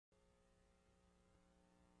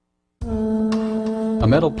A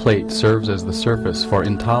metal plate serves as the surface for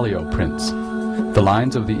intaglio prints. The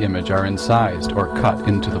lines of the image are incised or cut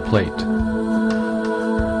into the plate.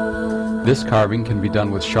 This carving can be done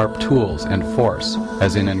with sharp tools and force,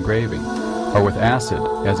 as in engraving, or with acid,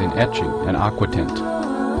 as in etching and aquatint.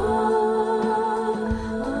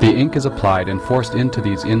 The ink is applied and forced into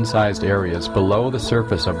these incised areas below the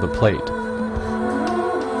surface of the plate.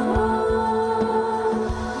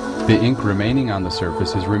 The ink remaining on the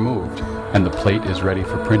surface is removed, and the plate is ready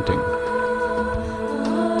for printing.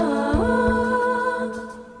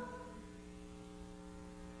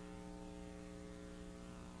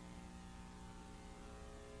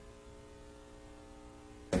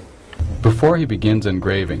 Before he begins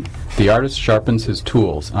engraving, the artist sharpens his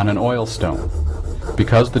tools on an oil stone.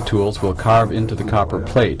 Because the tools will carve into the copper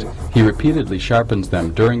plate, he repeatedly sharpens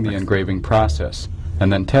them during the engraving process,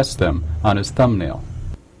 and then tests them on his thumbnail.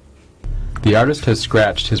 The artist has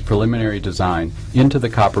scratched his preliminary design into the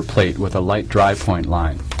copper plate with a light dry point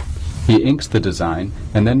line. He inks the design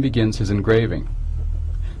and then begins his engraving.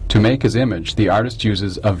 To make his image, the artist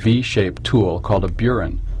uses a V-shaped tool called a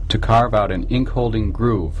burin to carve out an ink-holding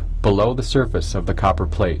groove below the surface of the copper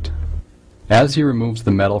plate. As he removes the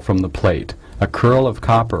metal from the plate, a curl of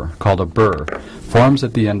copper, called a burr, forms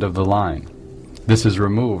at the end of the line. This is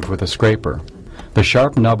removed with a scraper. The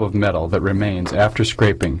sharp nub of metal that remains after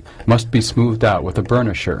scraping must be smoothed out with a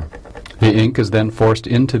burnisher. The ink is then forced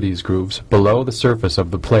into these grooves below the surface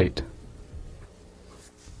of the plate.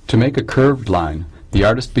 To make a curved line, the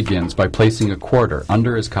artist begins by placing a quarter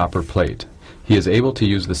under his copper plate. He is able to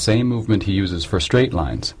use the same movement he uses for straight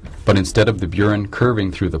lines, but instead of the burin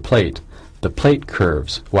curving through the plate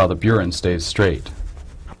curves while the burin stays straight.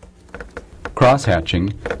 Cross-hatching,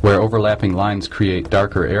 where overlapping lines create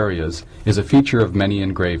darker areas, is a feature of many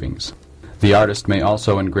engravings. The artist may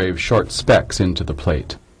also engrave short specks into the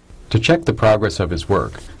plate. To check the progress of his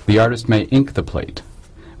work, the artist may ink the plate.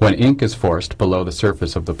 When ink is forced below the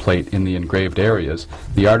surface of the plate in the engraved areas,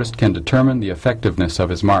 the artist can determine the effectiveness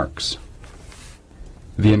of his marks.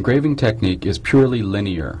 The engraving technique is purely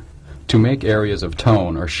linear. To make areas of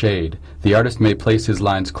tone or shade, the artist may place his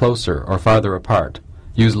lines closer or farther apart,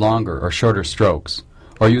 use longer or shorter strokes,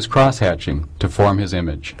 or use cross-hatching to form his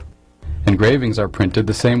image. Engravings are printed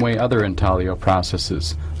the same way other intaglio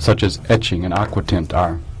processes, such as etching and aquatint,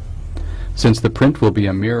 are. Since the print will be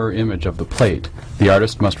a mirror image of the plate, the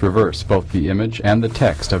artist must reverse both the image and the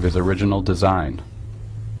text of his original design.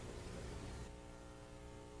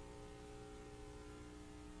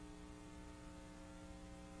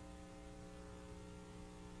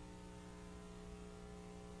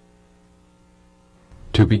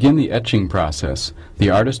 To begin the etching process,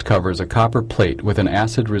 the artist covers a copper plate with an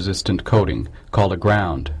acid-resistant coating called a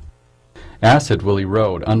ground. Acid will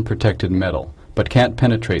erode unprotected metal, but can't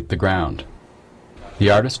penetrate the ground.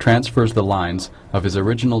 The artist transfers the lines of his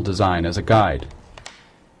original design as a guide.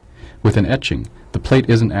 With an etching, the plate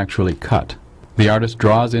isn't actually cut. The artist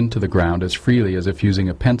draws into the ground as freely as if using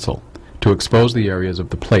a pencil to expose the areas of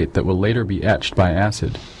the plate that will later be etched by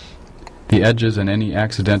acid. The edges and any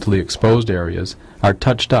accidentally exposed areas are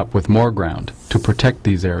touched up with more ground to protect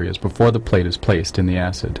these areas before the plate is placed in the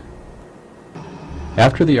acid.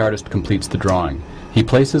 After the artist completes the drawing, he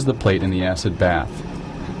places the plate in the acid bath.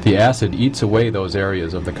 The acid eats away those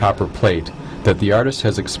areas of the copper plate that the artist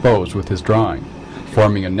has exposed with his drawing,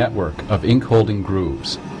 forming a network of ink-holding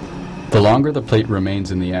grooves. The longer the plate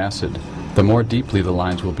remains in the acid, the more deeply the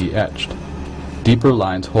lines will be etched. Deeper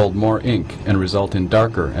lines hold more ink and result in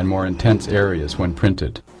darker and more intense areas when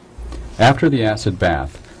printed. After the acid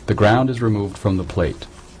bath, the ground is removed from the plate.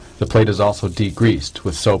 The plate is also degreased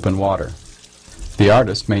with soap and water. The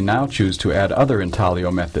artist may now choose to add other intaglio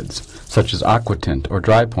methods, such as aquatint or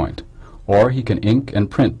dry point, or he can ink and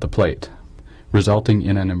print the plate, resulting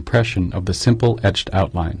in an impression of the simple etched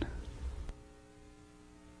outline.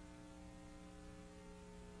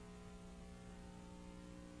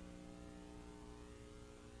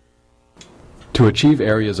 To achieve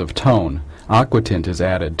areas of tone, aquatint is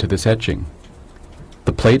added to this etching.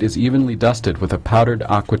 The plate is evenly dusted with a powdered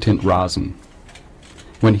aquatint rosin.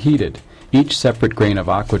 When heated, each separate grain of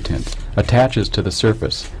aquatint attaches to the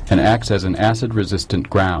surface and acts as an acid-resistant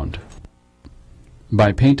ground.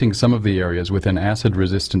 By painting some of the areas with an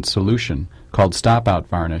acid-resistant solution called stop-out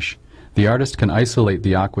varnish, the artist can isolate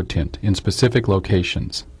the aquatint in specific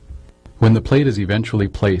locations. When the plate is eventually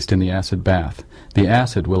placed in the acid bath, the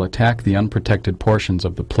acid will attack the unprotected portions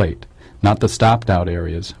of the plate, not the stopped-out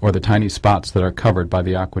areas or the tiny spots that are covered by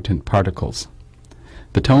the aquatint particles.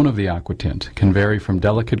 The tone of the aquatint can vary from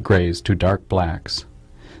delicate grays to dark blacks.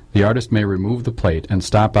 The artist may remove the plate and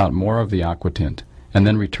stop out more of the aquatint and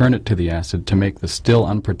then return it to the acid to make the still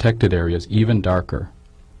unprotected areas even darker.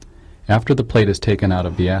 After the plate is taken out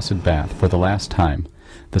of the acid bath for the last time,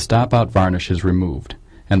 the stop-out varnish is removed,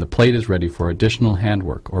 and the plate is ready for additional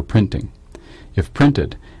handwork or printing. If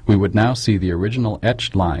printed, we would now see the original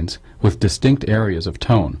etched lines with distinct areas of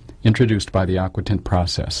tone introduced by the aquatint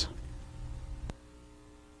process.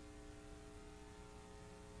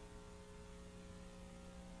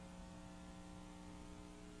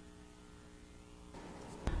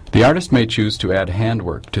 The artist may choose to add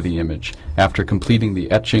handwork to the image after completing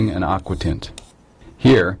the etching and aquatint.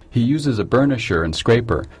 Here, he uses a burnisher and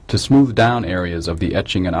scraper to smooth down areas of the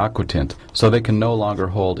etching and aquatint so they can no longer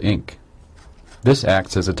hold ink. This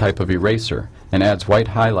acts as a type of eraser and adds white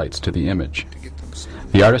highlights to the image.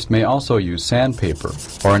 The artist may also use sandpaper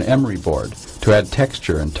or an emery board to add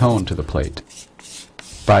texture and tone to the plate.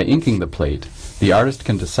 By inking the plate, the artist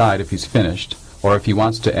can decide if he's finished or if he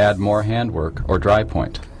wants to add more handwork or dry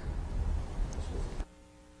point.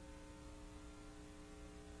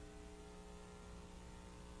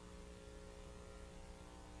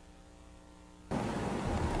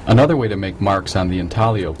 Another way to make marks on the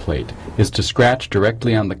intaglio plate is to scratch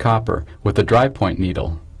directly on the copper with a dry point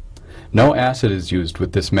needle. No acid is used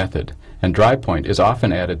with this method, and dry point is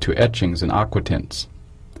often added to etchings and aquatints.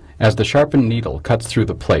 As the sharpened needle cuts through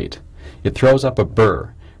the plate, it throws up a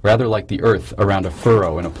burr, rather like the earth around a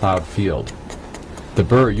furrow in a plowed field. The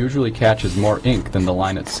burr usually catches more ink than the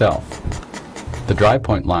line itself. The dry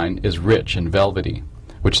point line is rich and velvety,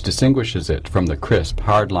 which distinguishes it from the crisp,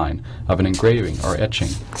 hard line of an engraving or etching.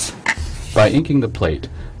 By inking the plate,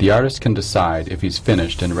 the artist can decide if he's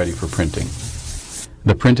finished and ready for printing.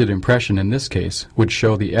 The printed impression in this case would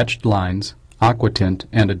show the etched lines, aquatint,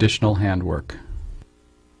 and additional handwork.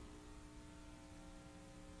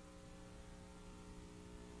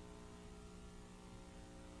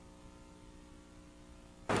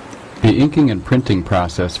 The inking and printing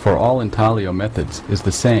process for all intaglio methods is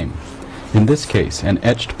the same. In this case, an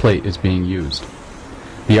etched plate is being used.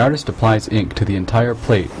 The artist applies ink to the entire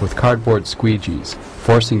plate with cardboard squeegees,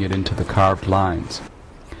 forcing it into the carved lines.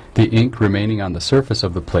 The ink remaining on the surface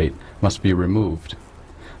of the plate must be removed.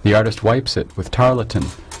 The artist wipes it with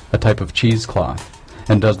tarlatan, a type of cheesecloth,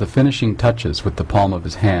 and does the finishing touches with the palm of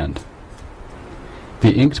his hand.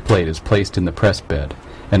 The inked plate is placed in the press bed,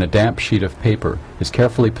 and a damp sheet of paper is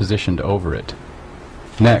carefully positioned over it.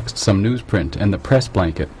 Next, some newsprint and the press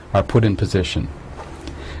blanket are put in position.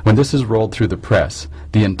 When this is rolled through the press,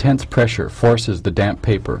 the intense pressure forces the damp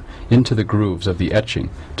paper into the grooves of the etching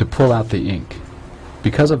to pull out the ink.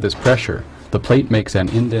 Because of this pressure, the plate makes an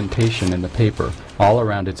indentation in the paper all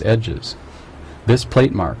around its edges. This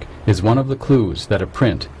plate mark is one of the clues that a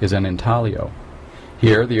print is an intaglio.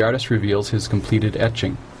 Here, the artist reveals his completed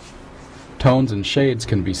etching. Tones and shades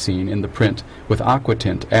can be seen in the print with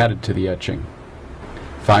aquatint added to the etching.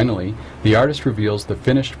 Finally, the artist reveals the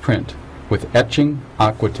finished print with etching,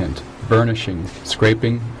 aquatint, burnishing,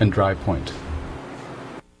 scraping, and dry point.